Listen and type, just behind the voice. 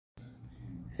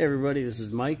Hey everybody, this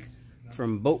is Mike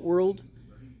from Boat World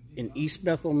in East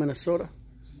Bethel, Minnesota.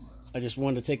 I just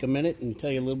wanted to take a minute and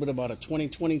tell you a little bit about a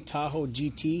 2020 Tahoe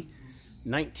GT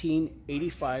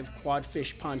 1985 quad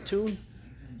fish pontoon.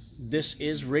 This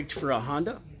is rigged for a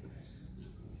Honda.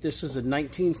 This is a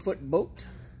 19-foot boat.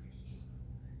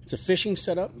 It's a fishing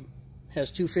setup.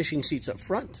 Has 2 fishing seats up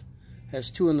front.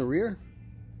 Has 2 in the rear.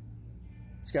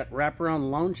 It's got wraparound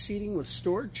lounge seating with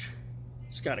storage.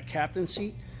 It's got a captain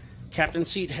seat. Captain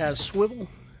seat has swivel,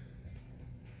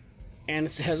 and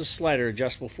it has a slider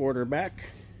adjustable forward or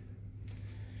back.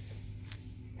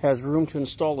 Has room to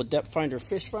install a depth finder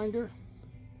fish finder.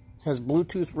 Has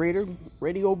Bluetooth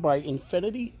radio by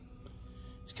Infinity.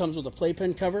 This comes with a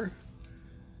playpen cover.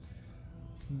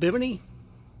 Bimini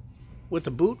with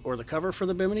the boot or the cover for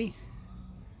the bimini.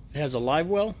 It has a live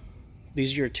well.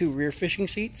 These are your 2 rear fishing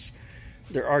seats.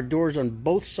 There are doors on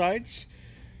both sides.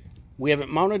 We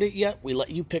haven't mounted it yet. We let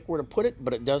you pick where to put it,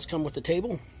 but it does come with the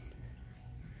table.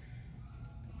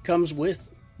 Comes with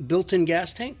built-in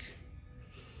gas tank.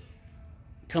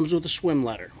 Comes with a swim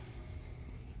ladder.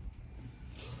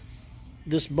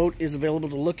 This boat is available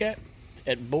to look at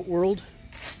Boat World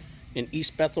in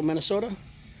East Bethel, Minnesota.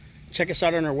 Check us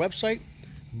out on our website,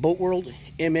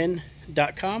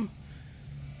 boatworldmn.com.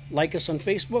 Like us on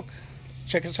Facebook.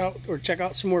 Check us out, or check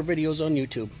out some more videos on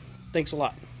YouTube. Thanks a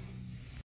lot.